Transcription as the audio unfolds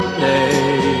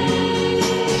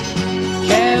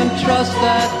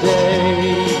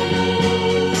day.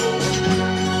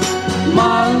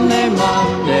 Monday,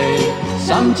 Monday,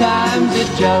 sometimes it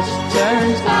just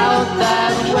turns out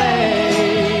that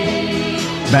way.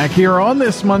 Back here on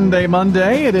this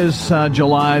Monday, it is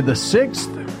July the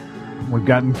 6th. We've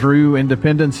gotten through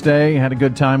Independence Day, had a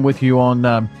good time with you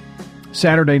on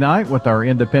Saturday night with our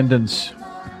Independence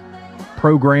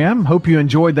program. Hope you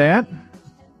enjoyed that.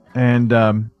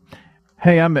 And,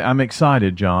 hey, I'm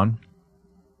excited, John.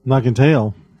 I can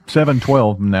tell.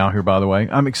 7:12 now here, by the way.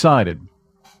 I'm excited.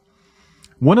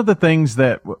 One of the things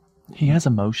that... He has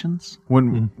emotions?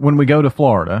 When we go to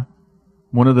Florida,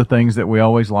 one of the things that we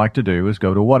always like to do is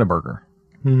go to Whataburger.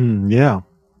 Yeah.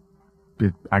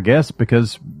 I guess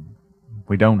because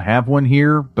we don't have one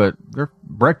here, but their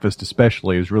breakfast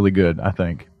especially is really good, I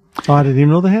think. Oh, I didn't even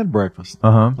know they had breakfast.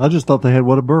 Uh-huh. I just thought they had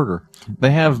Whataburger.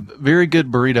 They have very good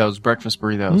burritos, breakfast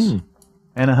burritos.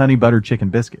 And a honey butter chicken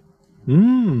biscuit.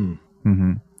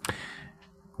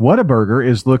 Whataburger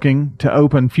is looking to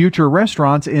open future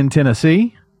restaurants in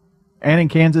Tennessee and in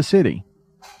Kansas City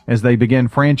as they begin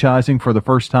franchising for the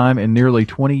first time in nearly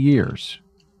 20 years.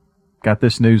 Got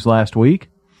this news last week.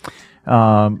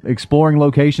 Exploring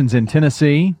locations in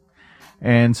Tennessee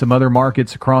and some other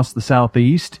markets across the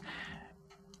Southeast.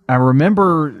 I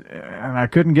remember, and I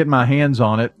couldn't get my hands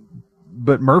on it,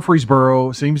 but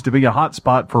Murfreesboro seems to be a hot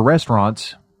spot for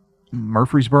restaurants.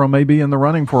 Murfreesboro may be in the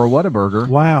running for a Whataburger.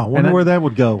 Wow, wonder where that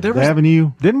would go. The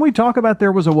Avenue? Didn't we talk about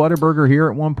there was a Whataburger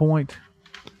here at one point?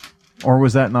 Or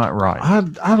was that not right?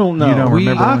 I don't know. You don't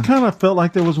remember? I kind of felt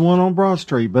like there was one on Broad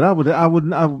Street, but I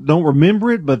don't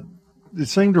remember it, but it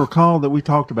seemed to recall that we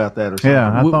talked about that or something.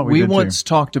 Yeah, I thought we did once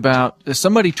talked about,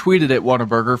 somebody tweeted at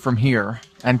Whataburger from here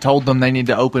and told them they need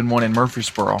to open one in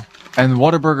Murfreesboro. And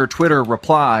Whataburger Twitter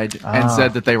replied and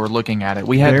said that they were looking at it.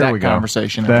 We had that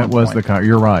conversation. That was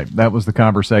you're right. That was the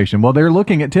conversation. Well, they're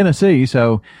looking at Tennessee,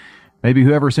 so maybe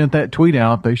whoever sent that tweet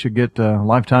out, they should get a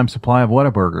lifetime supply of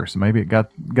Whataburger. So maybe it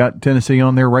got Tennessee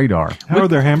on their radar. How are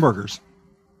their hamburgers?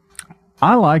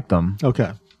 I like them.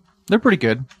 Okay. They're pretty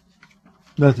good.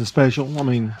 Nothing special. I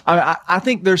mean, I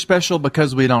think they're special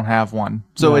because we don't have one.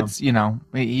 So it's, you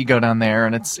go down there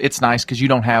and it's nice because you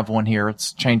don't have one here.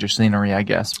 It's change of scenery, I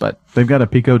guess. But they've got a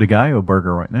Pico de Gallo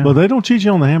burger right now. Well, they don't cheat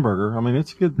you on the hamburger. I mean,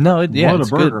 it's good. No, it's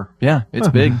Whataburger. good. Yeah, it's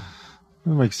big.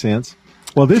 That makes sense.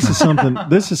 Well, this is something.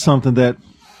 This is something that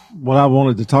what I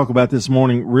wanted to talk about this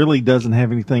morning really doesn't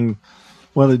have anything.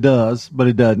 Well, it does, but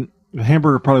it doesn't. The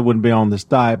hamburger probably wouldn't be on this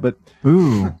diet, but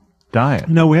diet.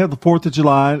 You know, we have the 4th of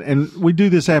July, and we do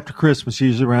this after Christmas,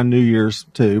 usually around New Year's,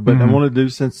 too. But I want to do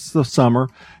since the summer,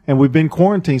 and we've been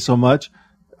quarantined so much,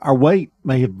 our weight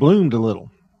may have bloomed a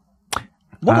little.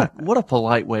 What a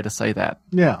polite way to say that.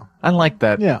 Yeah. I like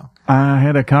that. Yeah. I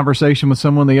had a conversation with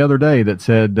someone the other day that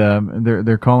said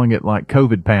they're calling it like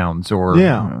COVID pounds or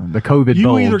the COVID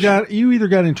bulge. You either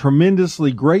got in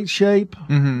tremendously great shape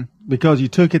because you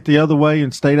took it the other way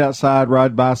and stayed outside,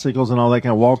 ride bicycles and all that,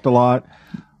 kind of walked a lot.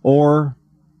 Or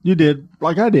you did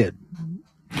like I did.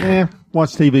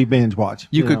 Watch TV, binge watch.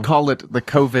 You could call it the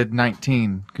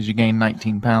COVID-19 because you gained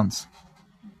 19 pounds.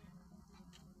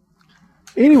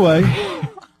 Anyway,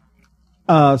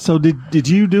 so did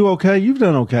you do okay? You've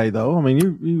done okay, though. I mean,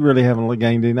 you really haven't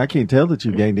gained any. I can't tell that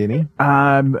you've gained any.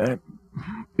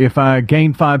 If I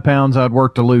gained 5 pounds, I'd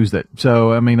work to lose it.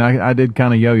 So, I mean, I did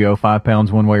kind of yo-yo 5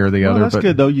 pounds one way or the other. That's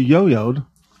good, though. You yo-yoed.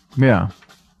 Yeah.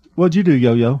 What'd you do,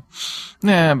 yo-yo?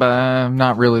 Yeah, but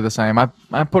not really the same.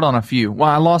 I put on a few. Well,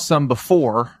 I lost some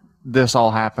before this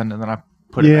all happened, and then I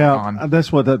put it back on. Yeah,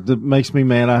 that's what that makes me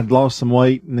mad. I had lost some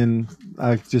weight, and then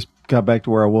I just got back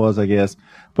to where I was, I guess.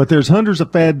 But there's hundreds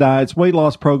of fad diets, weight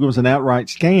loss programs, and outright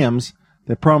scams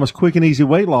that promise quick and easy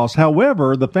weight loss.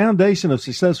 However, the foundation of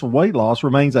successful weight loss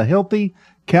remains a healthy,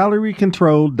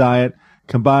 calorie-controlled diet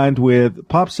combined with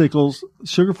popsicles,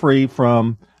 sugar-free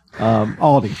from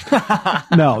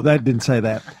Aldi. No, that didn't say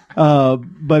that.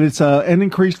 But it's an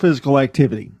increased physical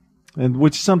activity, and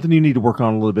which is something you need to work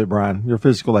on a little bit, Brian, your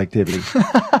physical activity.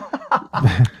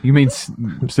 You mean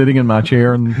sitting in my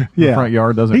chair in the front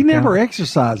yard doesn't He count? never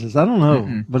exercises. I don't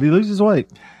know, but he loses weight.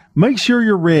 Make sure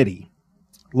you're ready.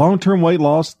 Long-term weight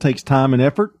loss takes time and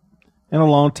effort and a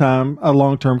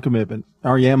long-term commitment.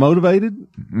 Are you motivated?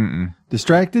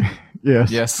 Distracted?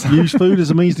 Yes. Use food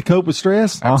as a means to cope with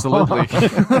stress? Absolutely.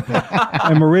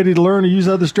 Am I ready to learn to use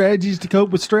other strategies to cope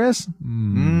with stress?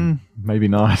 Maybe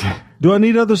not. Do I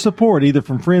need other support, either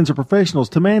from friends or professionals,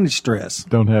 to manage stress?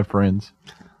 Don't have friends.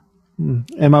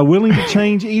 Am I willing to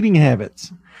change eating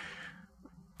habits?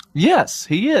 Yes,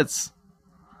 he is.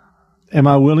 Am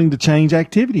I willing to change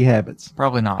activity habits?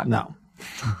 Probably not. No.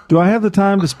 Do I have the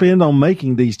time to spend on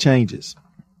making these changes?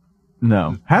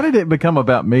 No. How did it become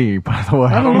about me, by the way?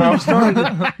 I don't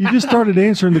know. You just started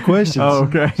answering the questions. Oh,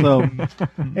 okay.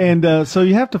 So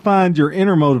you have to find your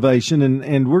inner motivation,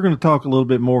 and we're going to talk a little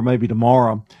bit more maybe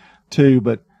tomorrow too,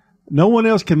 but no one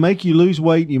else can make you lose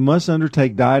weight. You must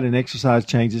undertake diet and exercise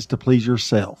changes to please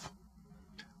yourself.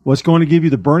 What's going to give you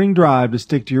the burning drive to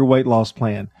stick to your weight loss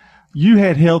plan? You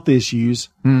had health issues,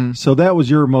 so that was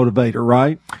your motivator,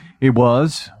 right? It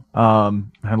was. Had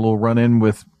a little run-in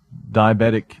with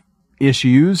diabetic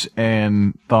issues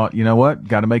and thought, you know what,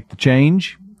 got to make the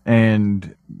change.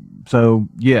 And so,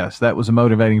 yes, that was a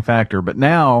motivating factor. But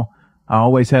now I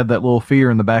always have that little fear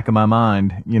in the back of my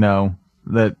mind,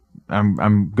 that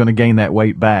I'm going to gain that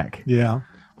weight back. Yeah.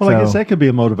 Well, I guess that could be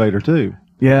a motivator too.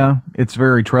 Yeah, it's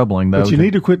very troubling though. But you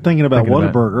need to quit thinking about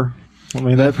Whataburger. I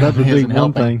mean, that would be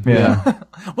one thing. Yeah.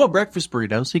 Well, breakfast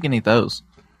burritos, he can eat those.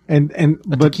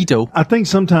 But keto. I think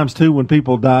sometimes too, when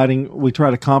people dieting, we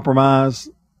try to compromise.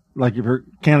 Like if you're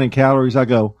counting calories, I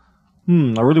go, I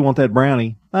really want that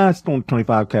brownie. It's only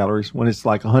 25 calories when it's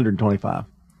like 125.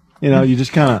 You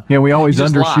just kind of. Yeah, we always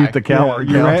undershoot the calorie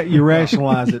count. You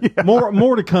rationalize it. Yeah.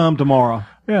 More to come tomorrow.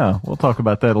 Yeah, we'll talk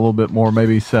about that a little bit more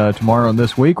maybe tomorrow and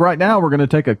this week. Right now, we're going to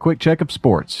take a quick check of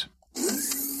sports.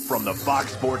 From the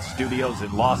Fox Sports Studios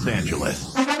in Los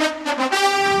Angeles,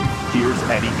 here's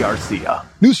Eddie Garcia.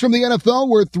 News from the NFL,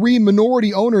 where 3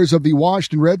 minority owners of the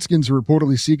Washington Redskins are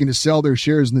reportedly seeking to sell their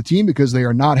shares in the team because they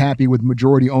are not happy with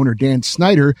majority owner Dan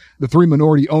Snyder. The 3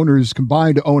 minority owners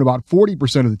combined to own about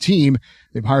 40% of the team.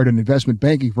 They've hired an investment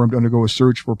banking firm to undergo a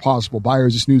search for possible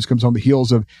buyers. This news comes on the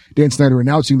heels of Dan Snyder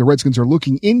announcing the Redskins are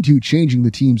looking into changing the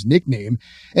team's nickname.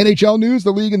 NHL news,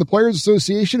 the league and the Players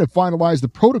Association have finalized the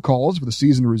protocols for the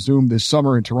season to resume this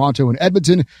summer in Toronto and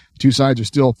Edmonton. The two sides are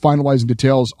still finalizing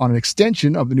details on an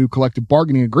extension of the new collective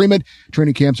bargaining agreement.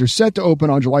 Training camps are set to open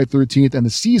on July 13th, and the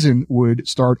season would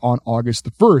start on August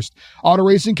the 1st. Auto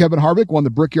racing, Kevin Harvick won the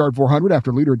Brickyard 400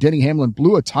 after leader Denny Hamlin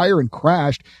blew a tire and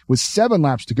crashed with 7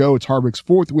 laps to go. It's Harvick's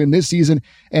 4th win this season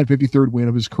and 53rd win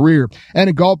of his career. And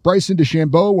in golf, Bryson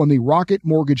DeChambeau won the Rocket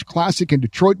Mortgage Classic in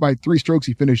Detroit by 3 strokes.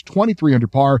 He finished 23 under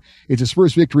par. It's his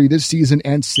first victory this season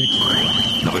and 6th.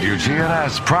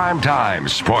 WGNS Primetime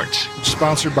Sports.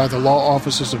 Sponsored by the law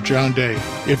offices of John Day.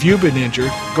 If you've been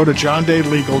injured, go to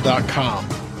johndaylegal.com.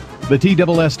 The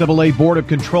TSSAA Board of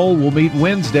Control will meet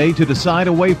Wednesday to decide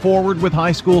a way forward with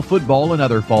high school football and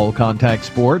other fall contact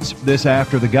sports. This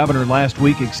after the governor last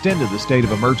week extended the state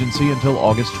of emergency until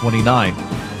August 29th.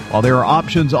 While there are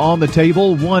options on the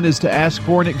table, one is to ask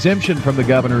for an exemption from the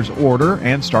governor's order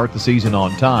and start the season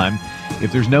on time.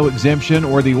 If there's no exemption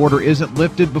or the order isn't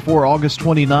lifted before August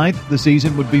 29th, the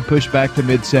season would be pushed back to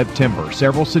mid-September.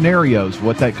 Several scenarios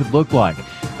what that could look like.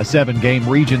 A 7-game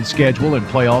region schedule and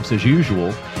playoffs as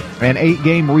usual. An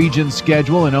 8-game region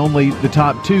schedule and only the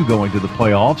top 2 going to the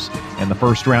playoffs and the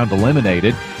first round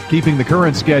eliminated. Keeping the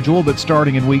current schedule but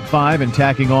starting in Week 5 and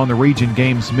tacking on the region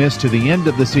games missed to the end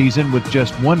of the season with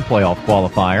just 1 playoff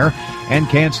qualifier. And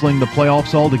canceling the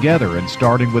playoffs altogether and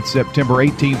starting with September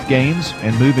 18th games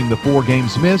and moving the 4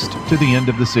 games missed to the end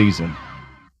of the season.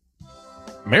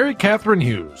 Mary Catherine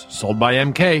Hughes, sold by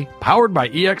MK, powered by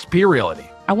eXp Realty.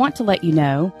 I want to let you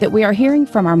know that we are hearing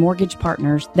from our mortgage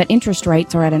partners that interest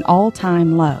rates are at an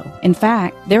all-time low. In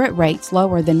fact, they're at rates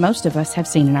lower than most of us have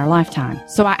seen in our lifetime.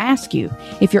 So I ask you,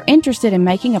 if you're interested in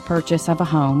making a purchase of a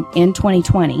home in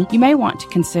 2020, you may want to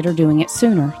consider doing it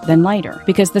sooner than later,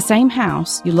 because the same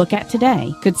house you look at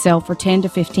today could sell for $10,000 to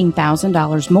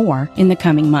 $15,000 more in the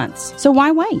coming months. So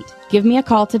why wait? Give me a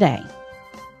call today.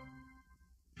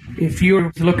 If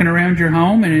you're looking around your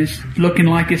home and it's looking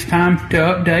like it's time to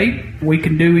update, we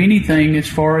can do anything as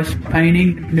far as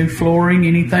painting, new flooring,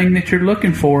 anything that you're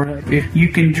looking for. If you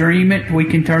can dream it, we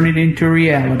can turn it into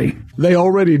reality. They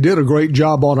already did a great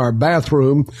job on our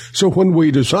bathroom, so when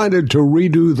we decided to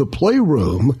redo the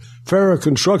playroom, Farrah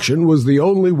Construction was the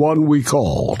only one we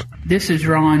called. This is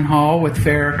Ron Hall with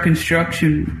Farrah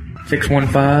Construction.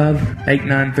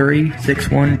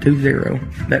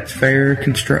 615-893-6120. That's Farrah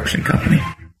Construction Company.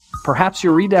 Perhaps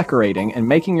you're redecorating and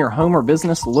making your home or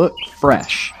business look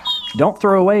fresh. Don't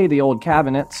throw away the old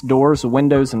cabinets, doors,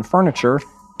 windows, and furniture.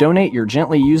 Donate your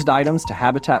gently used items to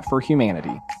Habitat for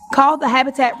Humanity. Call the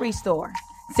Habitat Restore,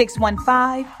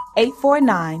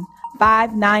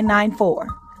 615-849-5994.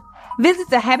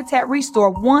 Visit the Habitat Restore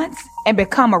once and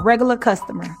become a regular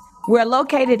customer. We're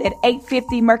located at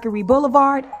 850 Mercury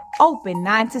Boulevard, open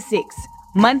 9 to 6,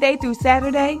 Monday through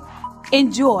Saturday.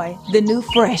 Enjoy the new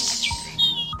fresh.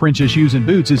 French's Shoes and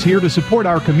Boots is here to support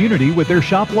our community with their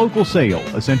Shop Local sale.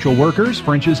 Essential workers,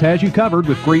 French's has you covered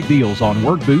with great deals on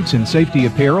work boots and safety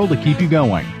apparel to keep you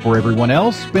going. For everyone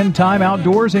else, spend time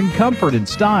outdoors in comfort and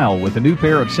style with a new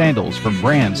pair of sandals from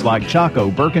brands like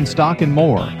Chaco, Birkenstock, and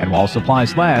more. And while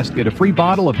supplies last, get a free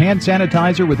bottle of hand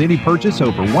sanitizer with any purchase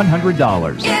over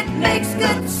 $100. It makes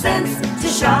good sense to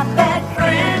shop at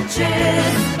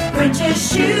French's.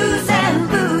 French's Shoes and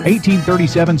Boots.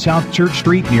 1837 South Church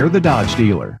Street near the Dodge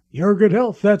dealer. Your good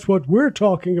health, that's what we're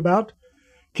talking about.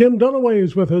 Kim Dunaway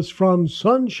is with us from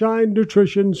Sunshine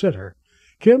Nutrition Center.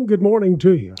 Kim, good morning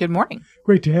to you. Good morning.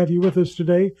 Great to have you with us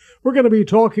today. We're going to be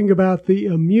talking about the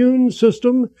immune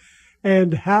system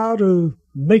and how to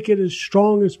make it as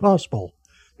strong as possible.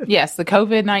 Yes, the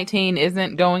COVID-19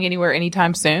 isn't going anywhere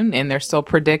anytime soon, and they're still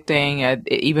predicting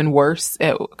even worse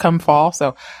come fall.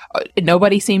 So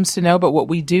nobody seems to know, but what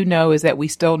we do know is that we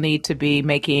still need to be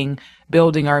making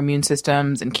building our immune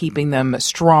systems and keeping them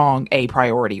strong a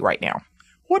priority right now.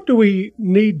 What do we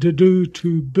need to do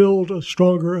to build a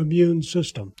stronger immune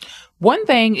system? One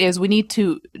thing is we need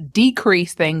to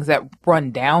decrease things that run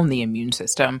down the immune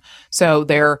system. So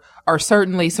there are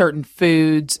certainly certain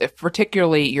foods,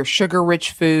 particularly your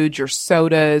sugar-rich foods, your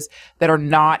sodas, that are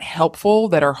not helpful,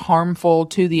 that are harmful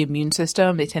to the immune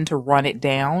system. They tend to run it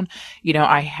down. You know,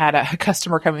 I had a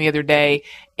customer come the other day,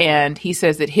 and he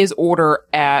says that his order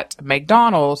at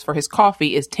McDonald's for his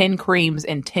coffee is 10 creams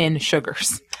and 10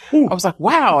 sugars. Ooh. I was like,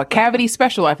 wow, a cavity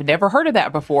special. I've never heard of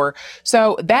that before.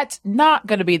 So that's not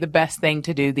going to be the best thing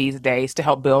to do these days to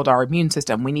help build our immune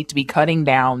system. We need to be cutting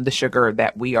down the sugar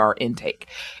that we are intake.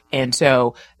 And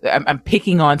so I'm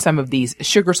picking on some of these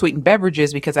sugar sweetened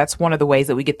beverages because that's one of the ways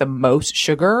that we get the most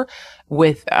sugar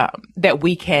with, that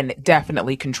we can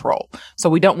definitely control. So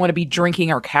we don't want to be drinking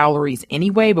our calories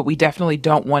anyway, but we definitely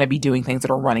don't want to be doing things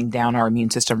that are running down our immune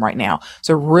system right now.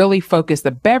 So really focus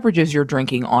the beverages you're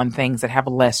drinking on things that have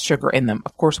less sugar in them.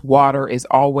 Of course, water is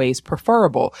always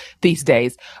preferable these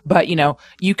days, but you know,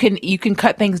 you can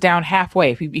cut things down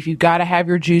halfway. If you've got to have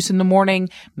your juice in the morning,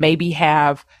 maybe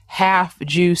have half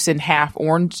juice and half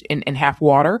orange and half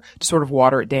water to sort of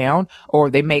water it down. Or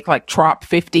they make like Trop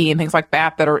 50 and things like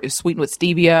that that are sweetened with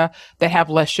stevia that have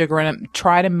less sugar in them.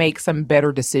 Try to make some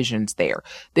better decisions there.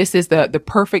 This is the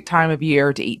perfect time of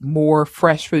year to eat more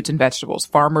fresh fruits and vegetables.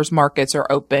 Farmers markets are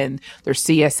open. There's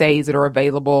CSAs that are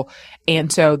available.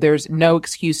 And so there's no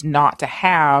excuse not to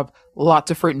have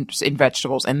lots of fruit and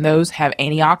vegetables, and those have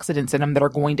antioxidants in them that are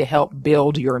going to help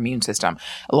build your immune system.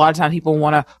 A lot of times people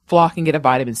want to flock and get a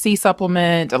vitamin C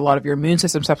supplement. A lot of your immune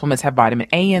system supplements have vitamin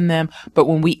A in them, but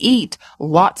when we eat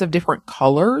lots of different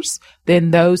colors,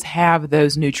 then those have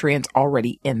those nutrients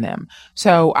already in them.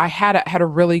 So I had a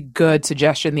really good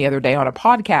suggestion the other day on a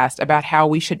podcast about how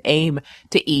we should aim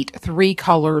to eat 3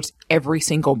 colors every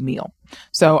single meal.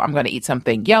 So I'm going to eat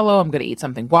something yellow. I'm going to eat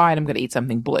something white. I'm going to eat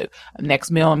something blue. Next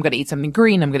meal, I'm going to eat something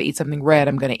green. I'm going to eat something red.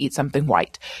 I'm going to eat something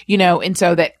white, you know, and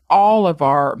so that all of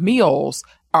our meals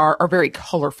are very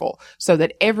colorful so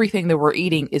that everything that we're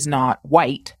eating is not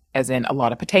white, as in a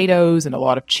lot of potatoes and a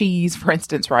lot of cheese, for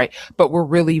instance, right? But we're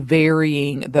really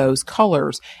varying those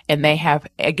colors, and they have,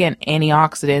 again,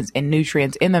 antioxidants and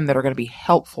nutrients in them that are going to be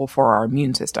helpful for our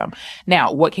immune system.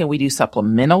 Now, what can we do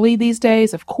supplementally these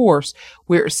days? Of course,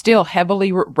 we're still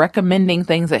heavily recommending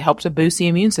things that help to boost the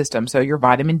immune system. So your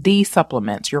vitamin D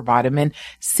supplements, your vitamin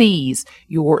C's,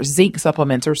 your zinc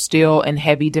supplements are still in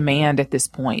heavy demand at this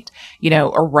point. You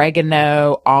know,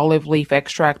 oregano, olive leaf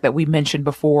extract that we mentioned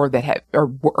before that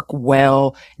work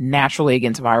well naturally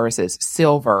against viruses,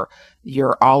 silver,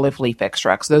 your olive leaf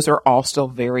extracts. Those are all still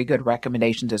very good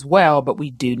recommendations as well, but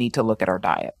we do need to look at our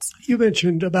diets. You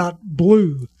mentioned about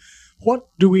blue. What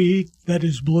do we eat that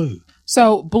is blue?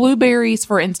 So blueberries,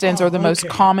 for instance, are the most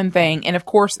common thing. And of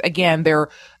course, again,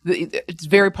 it's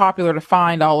very popular to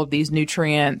find all of these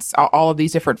nutrients, all of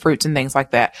these different fruits and things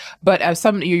like that. But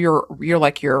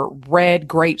your red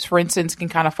grapes, for instance, can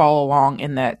kind of follow along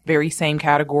in that very same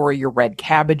category. Your red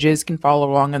cabbages can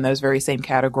follow along in those very same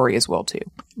category as well, too.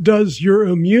 Does your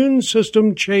immune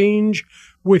system change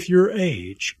with your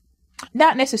age?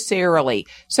 Not necessarily.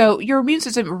 So your immune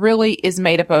system really is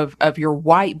made up of your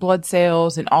white blood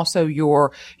cells and also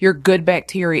your good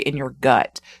bacteria in your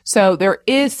gut. So there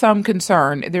is some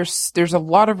concern. There's a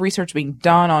lot of research being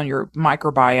done on your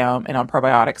microbiome and on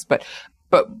probiotics, but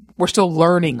but we're still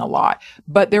learning a lot.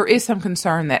 But there is some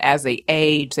concern that as they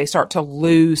age, they start to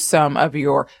lose some of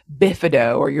your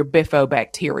bifido or your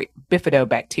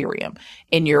bifidobacterium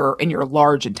in your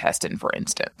large intestine, for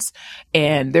instance.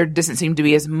 And there doesn't seem to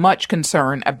be as much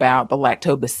concern about the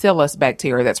lactobacillus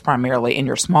bacteria that's primarily in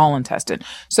your small intestine.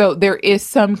 So there is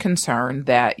some concern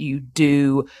that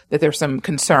there's some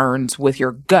concerns with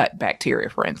your gut bacteria,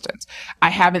 for instance. I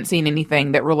haven't seen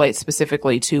anything that relates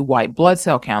specifically to white blood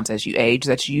cell counts as you age.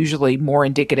 That's usually more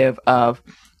indicative of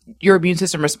your immune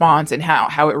system response and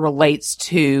how it relates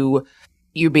to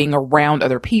you being around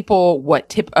other people,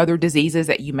 what other diseases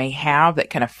that you may have that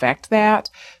can affect that.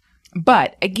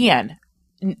 But again,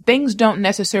 things don't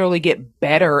necessarily get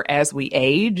better as we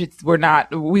age.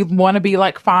 We want to be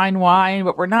like fine wine,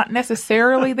 but we're not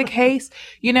necessarily the case,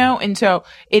 and so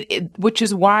which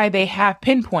is why they have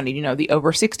pinpointed, the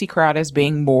over 60 crowd as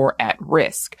being more at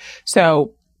risk.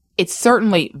 So it's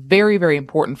certainly very, very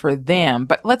important for them,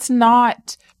 but let's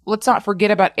not forget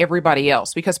about everybody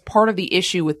else, because part of the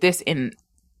issue with this in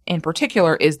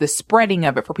particular is the spreading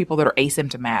of it for people that are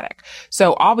asymptomatic.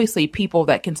 So obviously people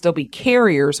that can still be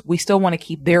carriers, we still want to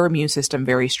keep their immune system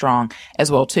very strong as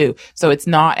well too. So it's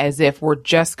not as if we're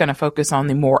just going to focus on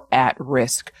the more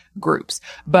at-risk groups.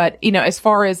 But, as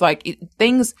far as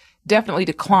things definitely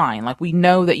decline. Like we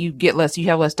know that you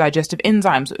have less digestive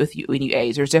enzymes when you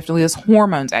age. There's definitely less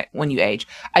hormones when you age.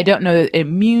 I don't know that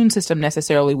immune system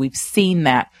necessarily we've seen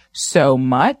that so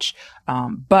much,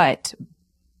 but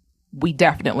we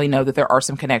definitely know that there are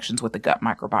some connections with the gut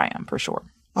microbiome for sure.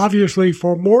 Obviously,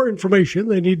 for more information,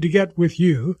 they need to get with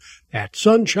you at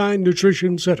Sunshine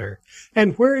Nutrition Center.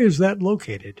 And where is that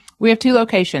located? We have 2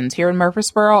 locations here in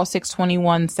Murfreesboro,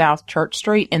 621 South Church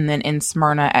Street, and then in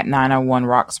Smyrna at 901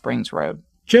 Rock Springs Road.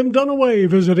 Jim Dunaway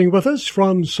visiting with us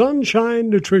from Sunshine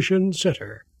Nutrition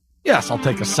Center. Yes, I'll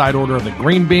take a side order of the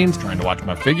green beans, trying to watch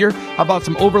my figure. How about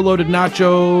some overloaded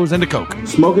nachos and a Coke?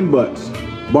 Smoking butts.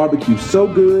 Barbecue so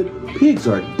good, pigs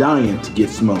are dying to get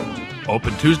smoked.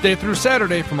 Open Tuesday through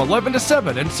Saturday from 11 to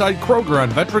 7 inside Kroger on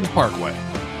Veterans Parkway.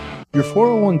 Your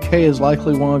 401k is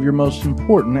likely one of your most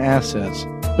important assets,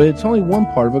 but it's only one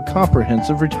part of a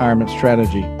comprehensive retirement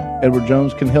strategy. Edward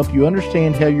Jones can help you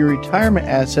understand how your retirement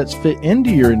assets fit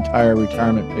into your entire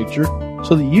retirement picture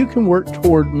so that you can work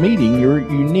toward meeting your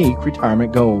unique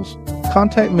retirement goals.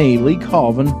 Contact me, Lee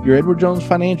Colvin, your Edward Jones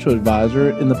financial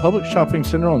advisor in the Public Shopping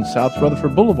Center on South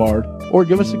Rutherford Boulevard, or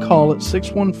give us a call at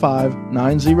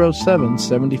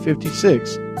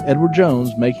 615-907-7056. Edward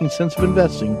Jones, Making Sense of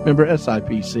Investing, member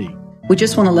SIPC. We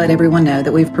just want to let everyone know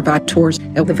that we've provided tours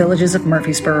at the Villages of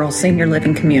Murfreesboro Senior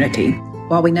Living Community.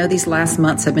 While we know these last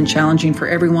months have been challenging for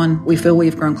everyone, we feel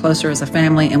we've grown closer as a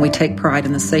family, and we take pride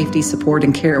in the safety, support,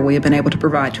 and care we have been able to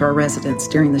provide to our residents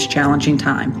during this challenging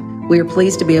time. We are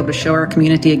pleased to be able to show our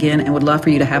community again and would love for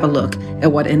you to have a look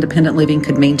at what independent living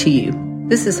could mean to you.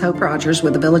 This is Hope Rogers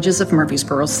with the Villages of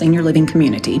Murfreesboro Senior Living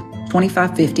Community,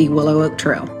 2550 Willow Oak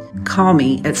Trail. Call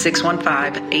me at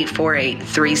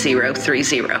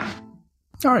 615-848-3030.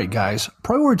 All right, guys,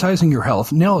 prioritizing your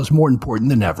health now is more important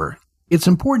than ever. It's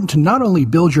important to not only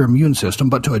build your immune system,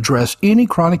 but to address any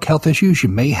chronic health issues you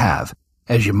may have.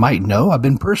 As you might know, I've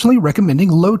been personally recommending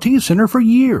Low T Center for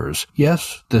years.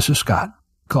 Yes, this is Scott.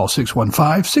 Call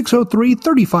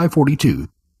 615-603-3542.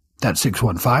 That's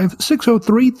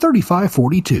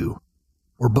 615-603-3542.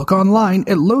 Or book online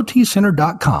at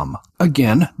lowtcenter.com.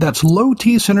 Again, that's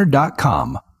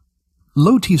lowtcenter.com.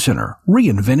 Low T Center,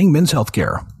 reinventing men's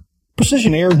healthcare.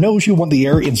 Precision Air knows you want the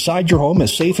air inside your home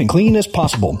as safe and clean as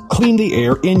possible. Clean the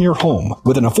air in your home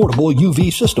with an affordable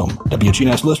UV system.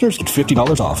 WGNS listeners get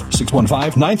 $50 off.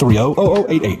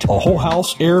 615-930-0088. A whole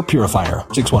house air purifier.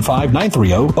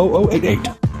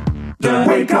 615-930-0088. The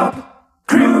Wake Up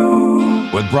Crew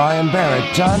with Brian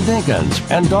Barrett, John Dinkins,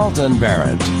 and Dalton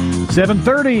Barrett.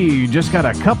 7:30. Just got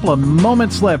a couple of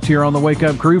moments left here on the Wake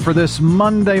Up Crew for this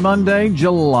Monday,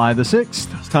 July the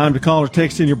 6th. It's time to call or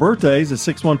text in your birthdays at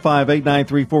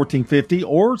 615-893-1450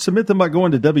 or submit them by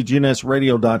going to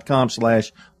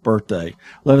WGNSradio.com/birthday.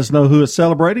 Let us know who is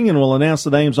celebrating, and we'll announce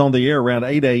the names on the air around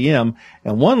 8 a.m.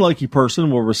 And one lucky person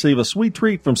will receive a sweet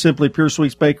treat from Simply Pure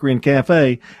Sweets Bakery and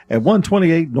Cafe at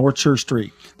 128 North Church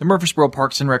Street. The Murfreesboro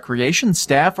Parks and Recreation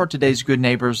staff are today's good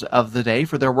neighbors of the day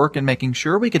for their work in making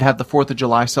sure we could have the 4th of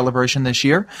July celebration this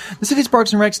year. The city's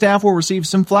Parks and Rec staff will receive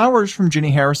some flowers from Jenny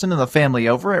Harrison and the family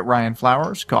over at Ryan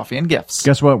Flowers Coffee and Gifts.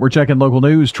 Guess what? We're checking local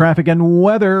news, traffic, and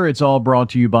weather. It's all brought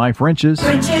to you by French's.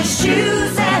 French's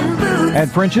Shoes and Boots. At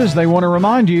French's, they want to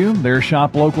remind you their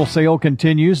Shop Local sale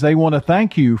continues. They want to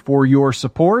thank you for your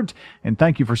support and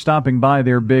thank you for stopping by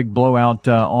their big blowout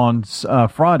on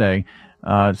Friday.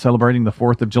 celebrating the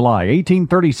 4th of July.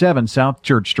 1837 South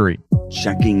Church Street.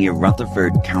 Checking your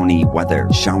Rutherford County weather.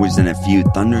 Showers and a few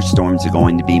thunderstorms are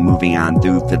going to be moving on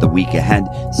through for the week ahead.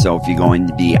 So if you're going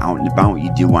to be out and about, you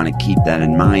do want to keep that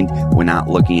in mind. We're not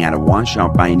looking at a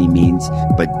washout by any means,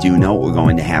 but do note we're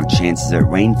going to have chances at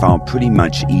rainfall pretty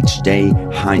much each day.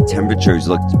 High temperatures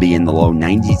look to be in the low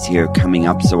 90s here coming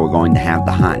up, so we're going to have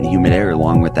the hot and humid air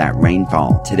along with that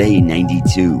rainfall. Today,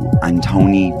 92. I'm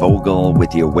Tony Vogel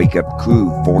with your Wake Up Crew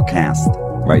forecast.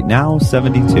 Right now,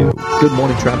 72. Good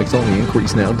morning. Traffic's on the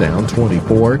increase now, down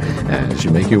 24 as you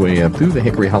make your way up through the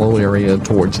Hickory Hollow area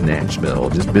towards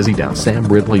Nashville. Just busy down Sam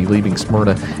Ridley, leaving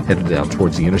Smyrna, headed down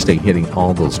towards the interstate, hitting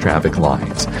all those traffic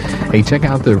lights. Hey, check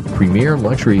out the premier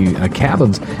luxury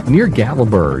cabins near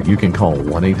Gatlinburg. You can call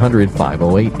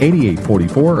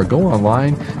 1-800-508-8844 or go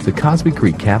online to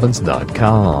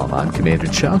CosbyCreekCabins.com. I'm Commander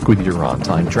Chuck with your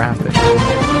on-time traffic.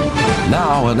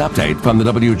 Now, an update from the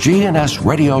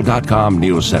WGNSradio.com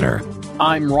News Center.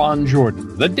 I'm Ron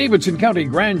Jordan. The Davidson County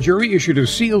Grand Jury issued a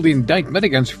sealed indictment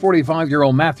against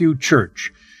 45-year-old Matthew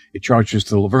Church. It charges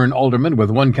the Laverne alderman with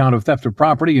 1 count of theft of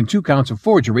property and 2 counts of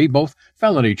forgery, both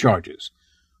felony charges.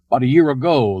 About a year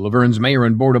ago, Laverne's mayor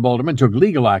and board of aldermen took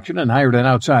legal action and hired an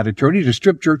outside attorney to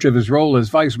strip Church of his role as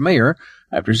vice mayor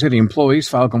after city employees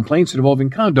filed complaints involving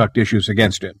conduct issues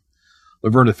against him.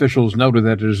 Laverne officials noted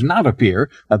that it does not appear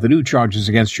that the new charges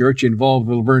against Church involve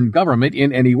the Laverne government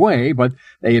in any way, but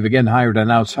they have again hired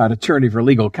an outside attorney for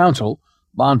legal counsel.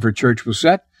 Bond for Church was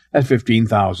set at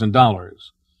 $15,000.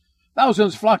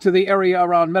 Thousands flocked to the area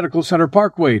around Medical Center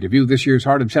Parkway to view this year's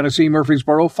Heart of Tennessee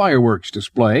Murfreesboro fireworks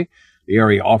display. The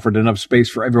area offered enough space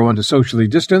for everyone to socially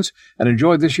distance and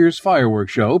enjoy this year's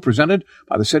fireworks show presented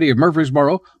by the City of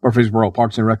Murfreesboro, Murfreesboro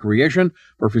Parks and Recreation,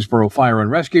 Murfreesboro Fire and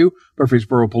Rescue,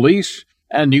 Murfreesboro Police,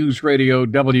 and News Radio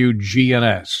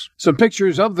WGNS. Some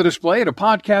pictures of the display and a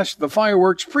podcast of the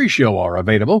fireworks pre-show are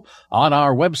available on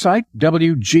our website,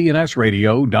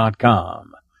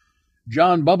 WGNSradio.com.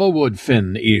 John Bubba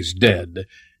Woodfin is dead.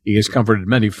 He has comforted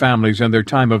many families in their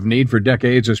time of need for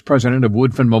decades as president of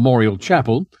Woodfin Memorial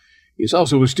Chapel. He is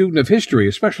also a student of history,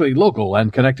 especially local,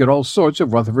 and connected all sorts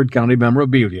of Rutherford County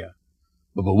memorabilia.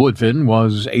 Bubba Woodfin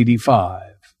was 85.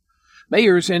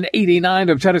 Mayors in 89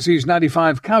 of Tennessee's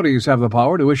 95 counties have the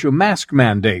power to issue mask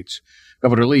mandates.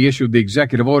 Governor Lee issued the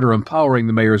executive order empowering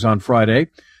the mayors on Friday.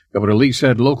 Governor Lee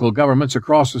said local governments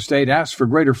across the state asked for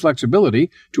greater flexibility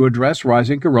to address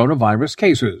rising coronavirus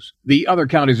cases. The other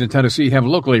counties in Tennessee have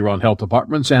locally run health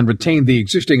departments and retain the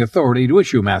existing authority to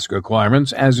issue mask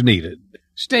requirements as needed.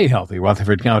 Stay healthy,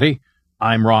 Rutherford County.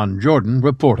 I'm Ron Jordan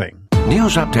reporting.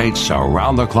 News updates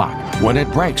around the clock, when it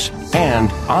breaks,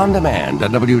 and on demand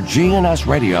at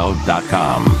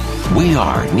WGNSradio.com. We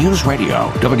are News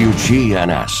Radio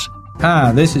WGNS.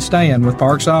 Hi, this is Stan with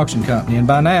Parks Auction Company, and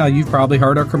by now you've probably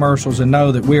heard our commercials and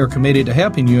know that we are committed to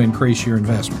helping you increase your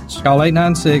investments. Call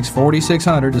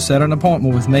 896-4600 to set an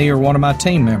appointment with me or one of my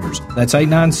team members. That's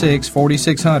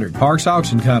 896-4600. Parks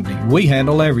Auction Company. We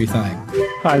handle everything.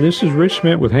 Hi, this is Rich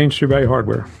Schmidt with Haynes Tree Bay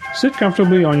Hardware. Sit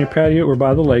comfortably on your patio or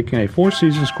by the lake in a Four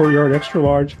Seasons Courtyard Extra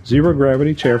Large Zero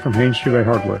Gravity chair from Haynes Tree Bay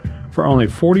Hardware for only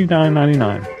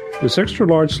 $49.99. This extra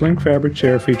large sling fabric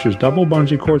chair features double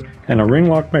bungee cords and a ring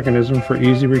lock mechanism for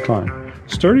easy recline.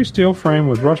 Sturdy steel frame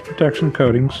with rust protection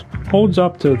coatings, holds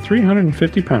up to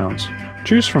 350 pounds.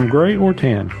 Choose from gray or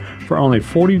tan for only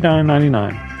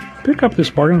 $49.99. Pick up this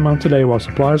bargain month today while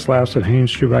supplies last at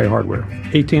Haynes Tree Bay Hardware,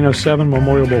 1807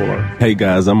 Memorial Boulevard. Hey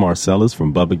guys, I'm Marcellus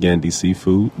from Bubba Gandy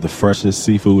Seafood, the freshest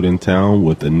seafood in town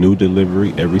with a new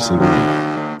delivery every single week.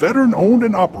 Veteran owned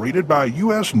and operated by a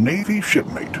U.S. Navy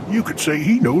shipmate. You could say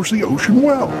he knows the ocean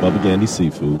well. Bubba Gandy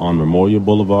Seafood on Memorial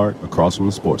Boulevard across from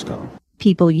the Sportscom.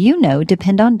 People you know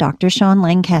depend on Dr. Sean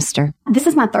Lancaster. This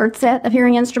is my third set of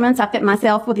hearing instruments. I fit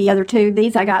myself with the other two.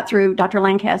 These I got through Dr.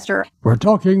 Lancaster. We're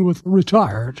talking with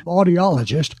retired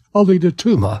audiologist Alida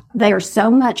Tuma. They are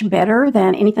so much better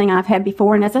than anything I've had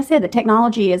before. And as I said, the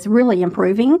technology is really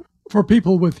improving. For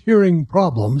people with hearing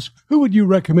problems, who would you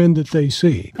recommend that they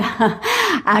see?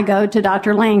 I go to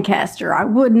Dr. Lancaster. I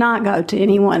would not go to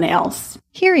anyone else.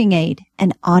 Hearing aid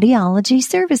and audiology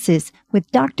services with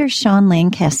Dr. Sean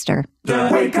Lancaster. The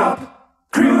Wake Up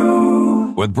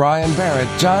Crew with Brian Barrett,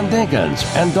 John Dinkins,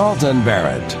 and Dalton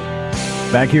Barrett.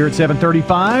 Back here at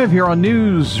 7:35 here on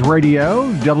News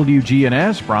Radio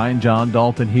WGNS. Brian, John,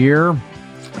 Dalton here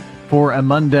for a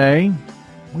Monday.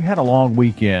 We had a long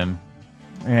weekend.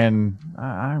 And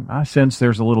I sense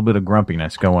there's a little bit of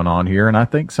grumpiness going on here, and I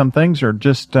think some things are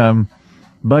just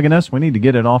bugging us. We need to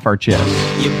get it off our chest.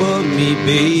 You bug me,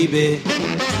 baby.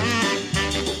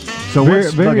 So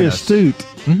very astute.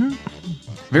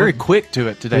 Mm-hmm. Very quick to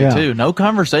it today, Yeah. too. No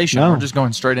conversation. No. We're just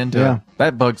going straight into Yeah. it.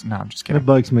 That bugs. No, I'm just kidding. It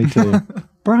bugs me too.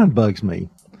 Brian bugs me.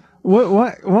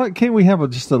 What can't we have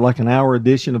just like an hour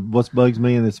edition of What's Bugs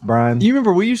Me and it's Brian? You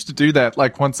remember we used to do that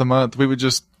like once a month. We would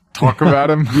just talk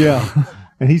about him. Yeah.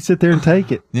 And he'd sit there and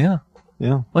take it. Yeah.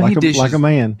 Yeah. Well, like a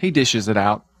man. He dishes it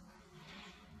out.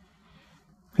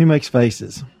 He makes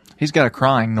faces. He's got a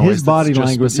crying noise. His body that's just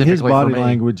language. His specifically for body me.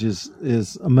 language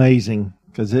is amazing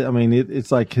because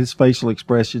it's like his facial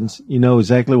expressions. You know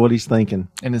exactly what he's thinking.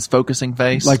 And his focusing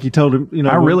face. Like you told him. You know,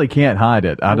 I really can't hide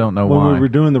it. I don't know when why. we were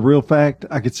doing the real fact,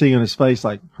 I could see on his face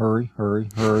like hurry, hurry,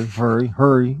 hurry, hurry,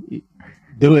 hurry,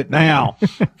 do it now.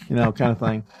 You know, kind of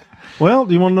thing. Well,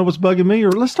 do you want to know what's bugging me,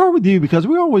 or let's start with you because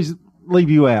we always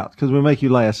leave you out because we make you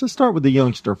last. Let's start with the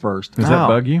youngster first. Does that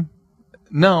bug you?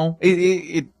 No,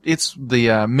 it's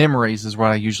the memories is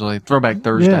what I usually Throwback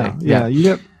Thursday. Yeah.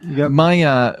 You got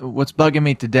my what's bugging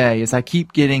me today is I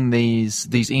keep getting these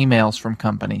emails from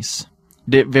companies,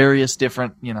 various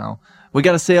different. You know, we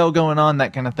got a sale going on,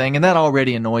 that kind of thing, and that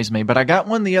already annoys me. But I got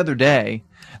one the other day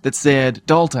that said,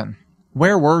 "Dalton,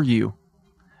 where were you?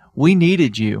 We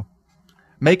needed you,"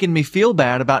 making me feel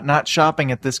bad about not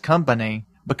shopping at this company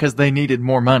because they needed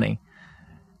more money.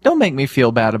 Don't make me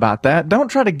feel bad about that. Don't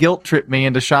try to guilt trip me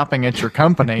into shopping at your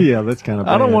company. Yeah, that's kind of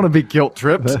bad. I don't want to be guilt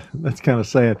tripped. That's kind of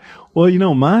sad. Well, you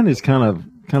know, mine is kind of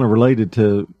related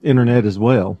to internet as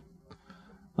well.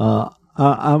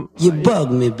 You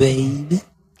bug me, baby.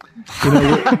 You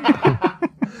know,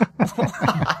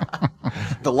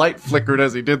 The light flickered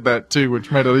as he did that too,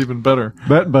 which made it even better.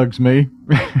 That bugs me.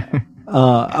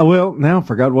 well, now I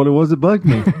forgot what it was that bugged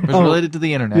me. It was related to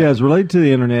the internet. Yeah, it's related to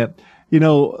the internet. You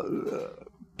know,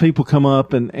 people come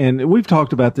up and we've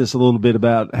talked about this a little bit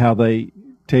about how they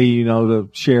tell you, you know, to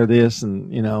share this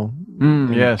and, you know,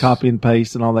 and yes. copy and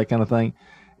paste and all that kind of thing.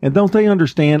 And don't they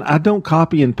understand? I don't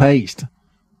copy and paste.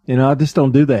 You know, I just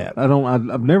don't do that.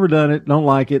 I've never done it. Don't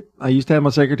like it. I used to have my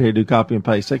secretary do copy and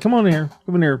paste. Say, come in here,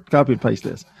 copy and paste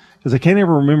this. Because I can't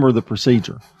ever remember the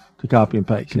procedure to copy and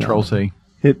paste. Control C.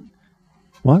 Hit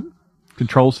what?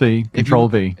 Control C, Control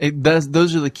V.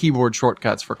 Those are the keyboard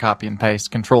shortcuts for copy and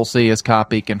paste. Control C is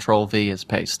copy, Control V is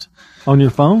paste. On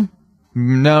your phone?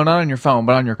 No, not on your phone,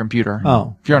 but on your computer.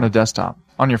 Oh. If you're on a desktop.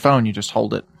 On your phone, you just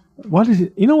hold it. What is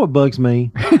it? You know what bugs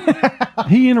me?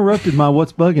 He interrupted my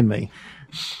what's bugging me.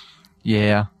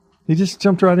 Yeah. He just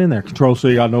jumped right in there. Control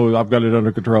C, I know I've got it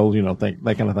under control, you know,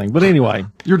 that kind of thing. But anyway.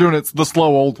 You're doing it the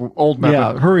slow old method.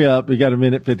 Yeah, hurry up. You got a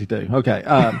minute 52. Okay.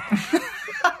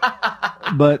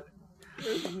 But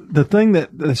the thing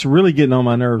that's really getting on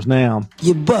my nerves now.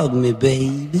 You bug me,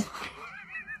 baby.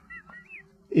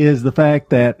 Is the fact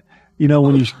that, you know,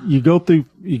 when you go through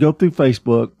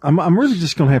Facebook, I'm really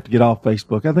just going to have to get off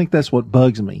Facebook. I think that's what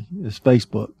bugs me is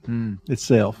Facebook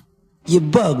itself. You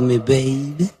bug me,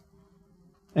 baby.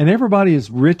 And everybody is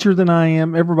richer than I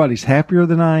am. Everybody's happier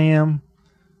than I am.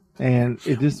 And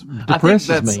it just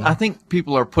depresses me. I think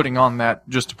people are putting on that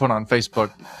just to put on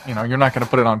Facebook. You know, you're not going to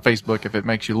put it on Facebook if it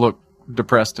makes you look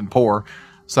depressed and poor.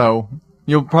 So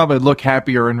you'll probably look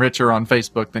happier and richer on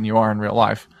Facebook than you are in real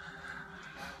life.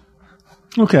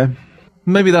 Okay.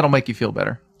 Maybe that'll make you feel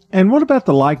better. And what about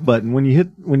the like button? When you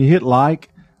hit like,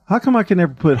 how come I can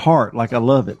never put heart like I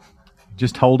love it?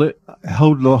 Just hold it.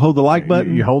 Hold the like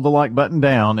button. You hold the like button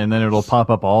down, and then it'll pop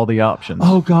up all the options.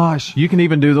 Oh gosh! You can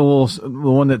even do the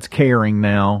one that's caring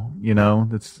now. You know,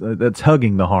 that's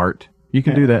hugging the heart. You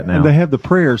can do that now. And they have the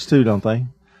prayers too, don't they?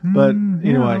 But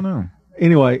anyway, I don't know.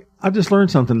 Anyway, I just learned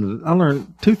something. I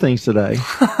learned two things today.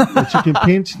 That you can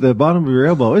pinch the bottom of your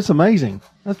elbow. It's amazing.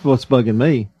 That's what's bugging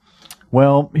me.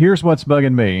 Well, here's what's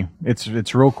bugging me.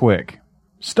 It's real quick.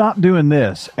 Stop doing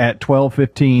this at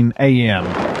 12:15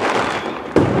 a.m.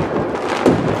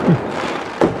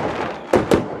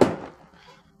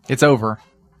 It's over.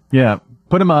 Yeah,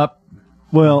 put them up.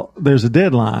 Well, there's a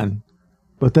deadline,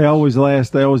 but they always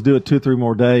last. They always do it 2 or 3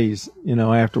 more days, you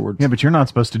know, afterwards. Yeah, but you're not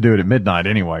supposed to do it at midnight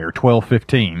anyway, or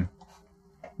 12:15.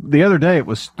 The other day it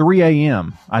was 3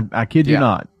 a.m. I kid you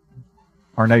not.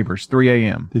 Our neighbors, 3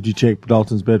 a.m. Did you check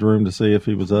Dalton's bedroom to see if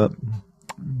he was up?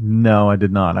 No, I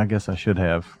did not. I guess I should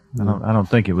have. I don't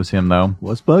think it was him, though.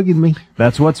 What's bugging me?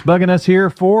 That's what's bugging us here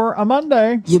for a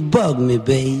Monday. You bug me,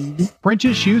 baby.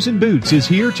 French's Shoes and Boots is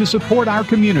here to support our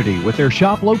community with their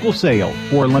Shop Local sale.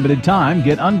 For a limited time,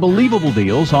 get unbelievable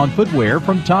deals on footwear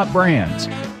from top brands.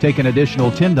 Take an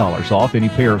additional $10 off any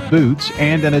pair of boots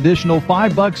and an additional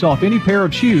 $5 off any pair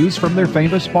of shoes from their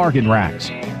famous bargain racks.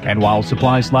 And while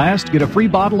supplies last, get a free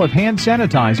bottle of hand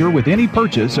sanitizer with any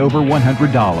purchase over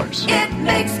 $100. It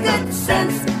makes good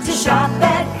sense to shop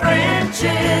at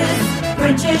French's.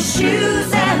 French's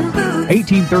Shoes and Boots.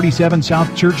 1837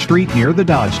 South Church Street near the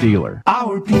Dodge dealer.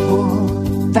 Our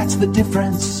people, that's the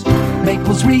difference.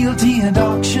 Maples Realty and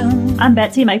Auction. I'm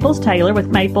Betsy Maples Taylor with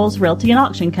Maples Realty and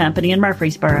Auction Company in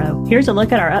Murfreesboro. Here's a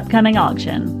look at our upcoming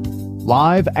auction.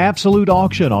 Live absolute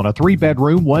auction on a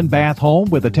 3-bedroom, 1-bath home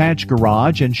with attached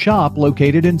garage and shop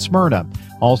located in Smyrna.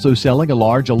 Also selling a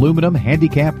large aluminum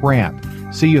handicap ramp.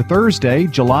 See you Thursday,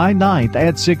 July 9th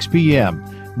at 6 p.m.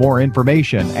 More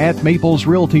information at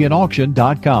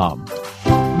maplesrealtyandauction.com.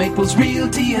 Maples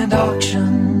Realty and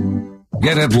Auction.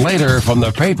 Get it later from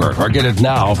the paper or get it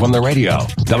now from the radio.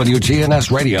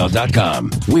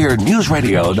 WGNSradio.com. We're News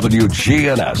Radio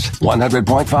WGNS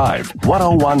 100.5,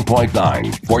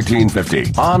 101.9,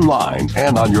 1450. Online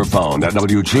and on your phone at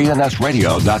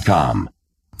WGNSradio.com.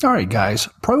 All right, guys,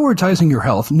 prioritizing your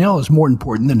health now is more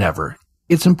important than ever.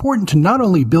 It's important to not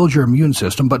only build your immune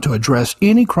system, but to address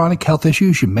any chronic health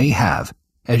issues you may have.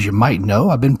 As you might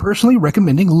know, I've been personally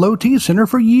recommending Low T Center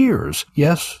for years.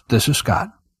 Yes, this is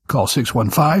Scott. Call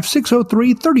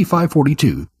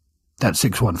 615-603-3542. That's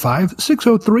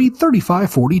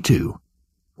 615-603-3542.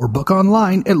 Or book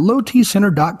online at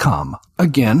lowtcenter.com.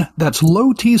 Again, that's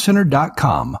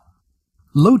lowtcenter.com.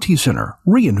 Low T Center,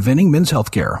 reinventing men's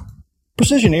healthcare.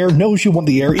 Precision Air knows you want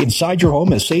the air inside your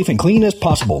home as safe and clean as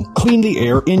possible. Clean the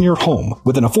air in your home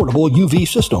with an affordable UV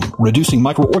system, reducing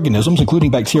microorganisms including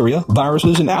bacteria,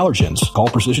 viruses, and allergens. Call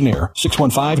Precision Air,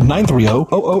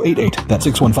 615-930-0088. That's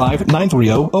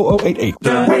 615-930-0088.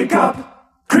 The Wake Up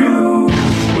Crew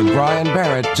with Brian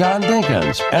Barrett, John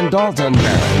Dinkins, and Dalton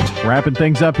Barrett. Wrapping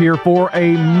things up here for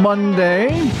a Monday.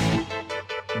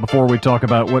 Before we talk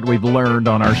about what we've learned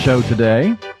on our show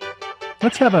today,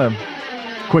 let's have a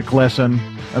quick lesson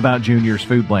about Junior's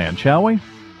Foodland, shall we?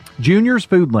 Junior's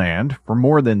Foodland for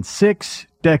more than 6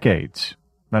 decades.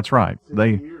 That's right.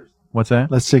 What's that?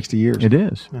 That's 60 years. It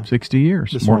is. Yeah. 60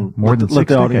 years. Just more than 6 let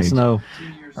the audience decades. know.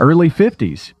 Early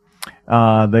 50s.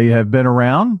 They have been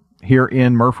around here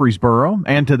in Murfreesboro,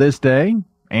 and to this day,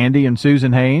 Andy and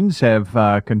Susan Haynes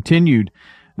have continued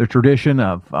the tradition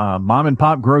of mom and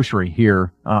pop grocery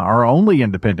here, our only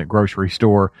independent grocery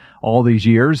store all these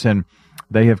years, and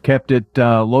they have kept it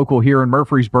local here in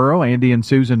Murfreesboro. Andy and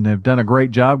Susan have done a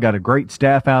great job, got a great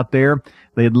staff out there.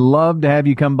 They'd love to have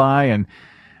you come by, and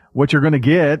what you're going to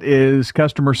get is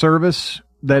customer service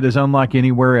that is unlike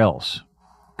anywhere else.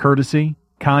 Courtesy,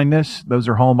 kindness, those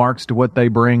are hallmarks to what they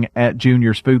bring at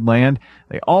Junior's Foodland.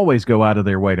 They always go out of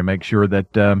their way to make sure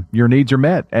that your needs are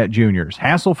met at Junior's.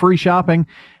 Hassle-free shopping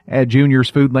at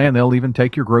Junior's Foodland. They'll even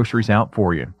take your groceries out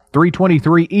for you.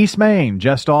 323 East Main,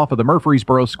 just off of the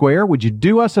Murfreesboro Square. Would you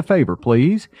do us a favor,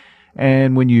 please?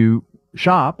 And when you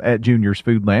shop at Junior's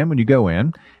Foodland, when you go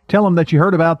in, tell them that you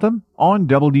heard about them on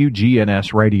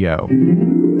WGNS Radio.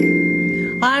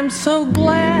 I'm so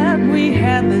glad we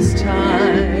had this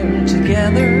time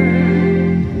together.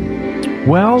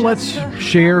 Well, let's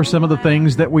share some of the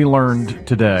things that we learned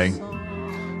today.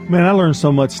 Man, I learned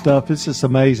so much stuff. It's just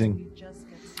amazing.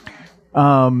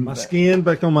 My skin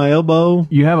back on my elbow.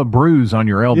 You have a bruise on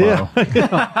your elbow.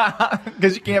 Yeah.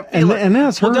 Because you can't feel it. And now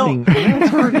it's hurting.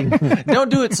 Don't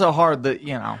do it so hard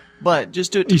that, but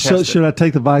just do it to test Should I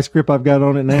take the vice grip I've got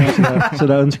on it now?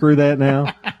 Should I unscrew that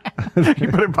now? You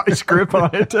put a vice grip on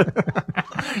it.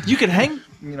 You can hang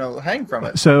from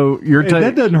it. So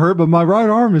that doesn't hurt, but my right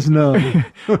arm is numb.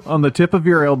 On the tip of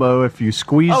your elbow, if you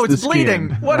squeeze the it's skin. bleeding.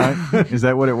 What? Right? Is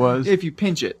that what it was? If you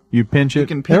pinch it. You pinch it? You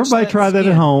can pinch Everybody try that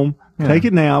at home. Yeah. Take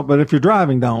it now, but if you're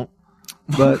driving, don't.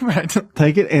 But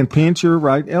take it and pinch your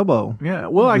right elbow. Yeah.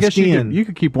 Well, I guess you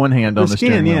could keep one hand on the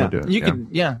steering wheel and do it. You can,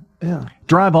 yeah.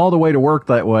 Drive all the way to work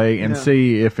that way and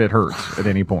see if it hurts at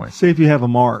any point. See if you have a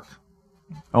mark.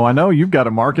 Oh, I know. You've got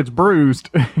a mark. It's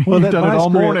bruised. Well, You've done it all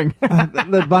morning.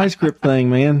 That vice grip thing,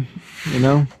 man.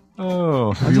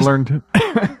 Oh, have you learned?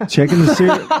 Checking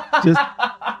just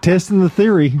testing the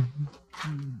theory.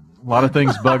 A lot of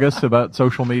things bug us about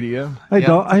social media. Hey,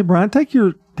 hey, Brian, take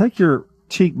your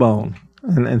cheekbone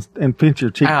and pinch your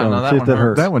cheekbone. That see if one that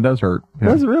hurts. That one does hurt. Yeah.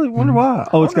 Does it really? Wonder why?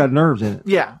 Oh, it's got nerves in it.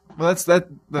 Yeah. Well, that's the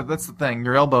thing.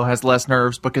 Your elbow has less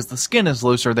nerves because the skin is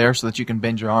looser there, so that you can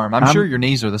bend your arm. I'm sure your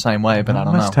knees are the same way, but I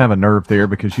don't know. Must have a nerve there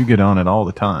because you get on it all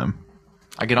the time.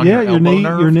 I get on your elbow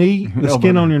nerve. Your knee, the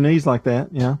skin on your knees like that.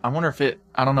 Yeah. I wonder if it.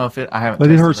 I don't know if it. I haven't.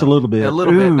 But it hurts a little bit. A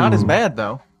little bit, not as bad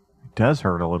though. It does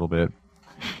hurt a little bit.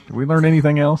 Did we learn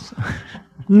anything else?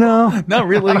 No, not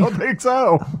really. I don't think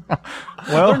so.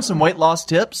 Well, learned some weight loss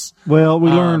tips. Well, we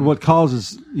learned what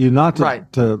causes you not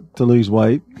to lose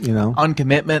weight.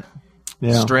 Uncommitment,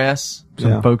 stress.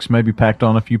 Some folks maybe packed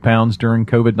on a few pounds during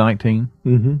COVID-19.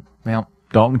 Mm-hmm. Well,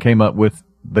 Dalton came up with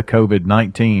the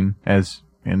COVID-19 as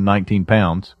in 19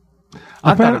 pounds.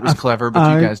 I thought it was clever,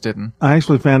 but you guys didn't. I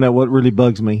actually found out what really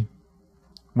bugs me.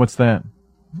 What's that?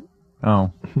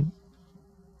 Oh.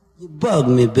 You bug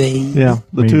me, babe. Yeah,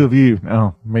 the two of you.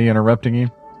 Oh, me interrupting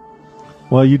you?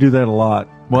 Well, you do that a lot.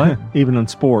 What? Even in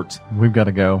sports. We've got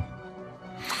to go.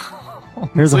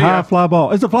 Here's a high fly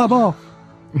ball. It's a fly ball.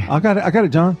 I got it,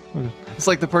 John. It's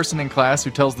like the person in class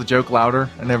who tells the joke louder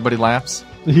and everybody laughs.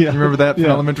 Yeah. You remember that from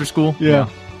elementary school? Yeah.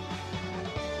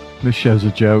 This show's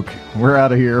a joke. We're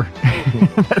out of here.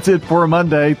 That's it for a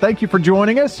Monday. Thank you for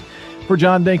joining us. For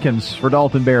John Dinkins, for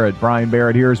Dalton Barrett, Brian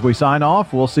Barrett here as we sign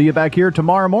off. We'll see you back here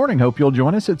tomorrow morning. Hope you'll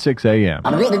join us at 6 a.m.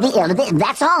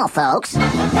 That's all, folks.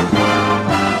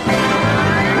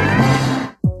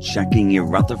 Checking your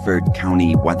Rutherford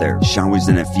County weather. Showers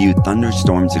and a few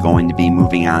thunderstorms are going to be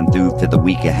moving on through for the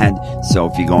week ahead. So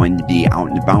if you're going to be out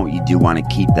and about, you do want to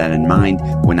keep that in mind.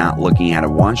 We're not looking at a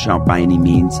washout by any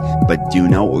means, but do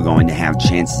note we're going to have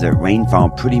chances at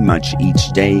rainfall pretty much each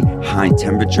day. High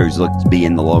temperatures look to be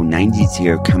in the low 90s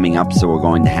here coming up, so we're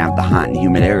going to have the hot and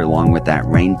humid air along with that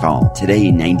rainfall.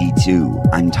 Today, 92.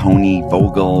 I'm Tony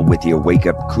Vogel with your Wake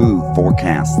Up Crew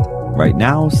forecast. Right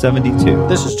now, 72.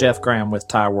 This is Jeff Graham with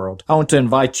Tire World. I want to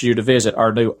invite you to visit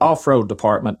our new off-road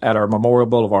department at our Memorial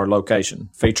Boulevard location,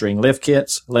 featuring lift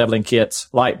kits, leveling kits,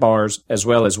 light bars, as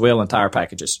well as wheel and tire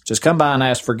packages. Just come by and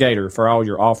ask for Gator for all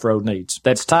your off-road needs.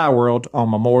 That's Tire World on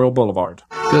Memorial Boulevard.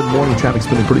 Good morning. Traffic's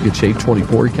been in pretty good shape.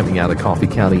 24 coming out of Coffee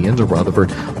County into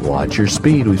Rutherford. Watch your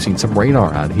speed. We've seen some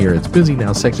radar out here. It's busy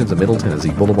now. Sections of Middle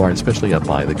Tennessee Boulevard, especially up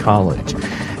by the college.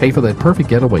 Hey, for that perfect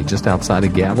getaway just outside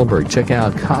of Gatlinburg, check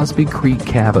out Cosby Creek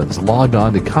Cabins. Log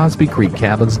on to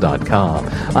CosbyCreekCabins.com.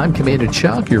 I'm Commander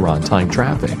Chuck. You're on time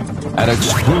traffic. An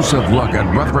exclusive look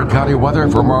at Rutherford County weather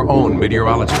from our own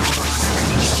meteorologist.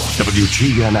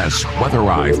 WGNS Weather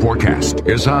Eye forecast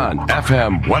is on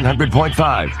FM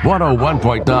 100.5,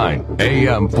 101.9,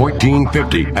 AM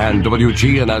 1450, and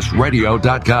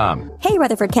WGNSradio.com. Hey,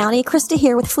 Rutherford County, Krista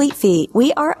here with Fleet Feet.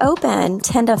 We are open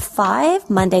 10 to 5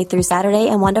 Monday through Saturday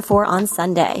and 1 to 4 on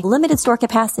Sunday. Limited store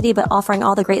capacity, but offering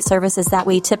all the great services that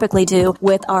we typically do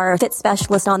with our fit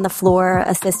specialist on the floor,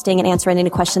 assisting and answering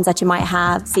any questions that you might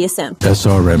have. See you soon.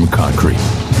 SRM Concrete.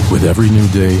 With every new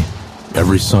day,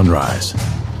 every sunrise,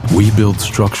 we build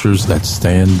structures that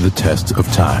stand the test of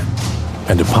time.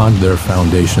 And upon their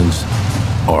foundations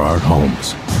are our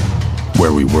homes,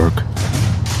 where we work,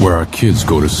 where our kids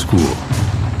go to school.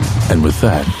 And with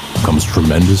that comes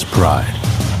tremendous pride.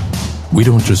 We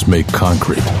don't just make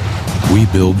concrete. We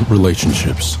build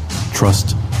relationships,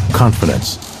 trust,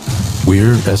 confidence.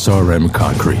 We're SRM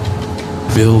Concrete.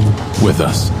 Build with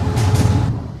us.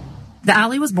 The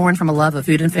Alley was born from a love of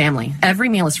food and family. Every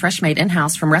meal is fresh made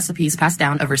in-house from recipes passed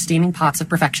down over steaming pots of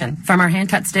perfection. From our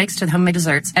hand-cut steaks to the homemade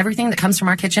desserts, everything that comes from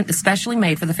our kitchen is specially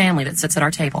made for the family that sits at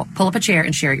our table. Pull up a chair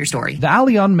and share your story. The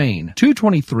Alley on Main,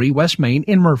 223 West Main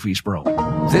in Murfreesboro.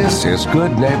 This is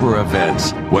Good Neighbor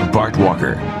Events with Bart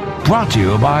Walker. Brought to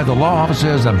you by the law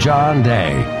offices of John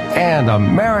Day and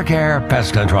AmeriCare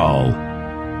Pest Control.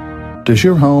 Does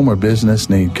your home or business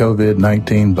need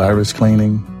COVID-19 virus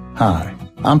cleaning? Hi.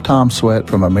 I'm Tom Sweat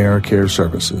from AmeriCare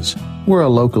Services. We're a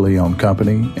locally owned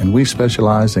company, and we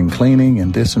specialize in cleaning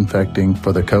and disinfecting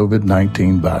for the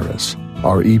COVID-19 virus.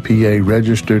 Our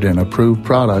EPA-registered and approved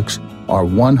products are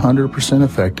 100%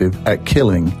 effective at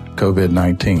killing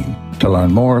COVID-19. To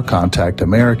learn more, contact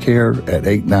AmeriCare at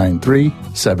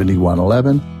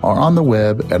 893-7111 or on the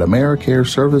web at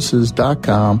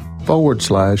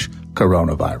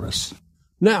americareservices.com/coronavirus.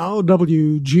 Now,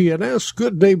 WGNS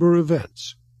Good Neighbor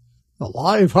Events. The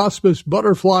live hospice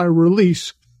butterfly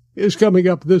release is coming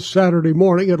up this Saturday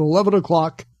morning at 11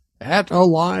 o'clock at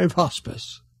Alive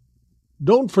Hospice.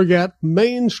 Don't forget,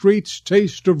 Main Street's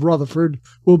Taste of Rutherford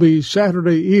will be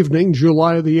Saturday evening,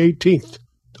 July the 18th,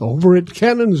 over at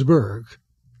Cannonsburg.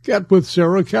 Get with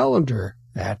Sarah Callender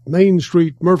at Main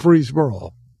Street,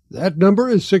 Murfreesboro. That number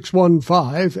is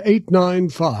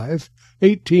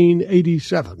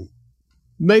 615-895-1887.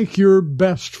 Make your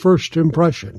best first impression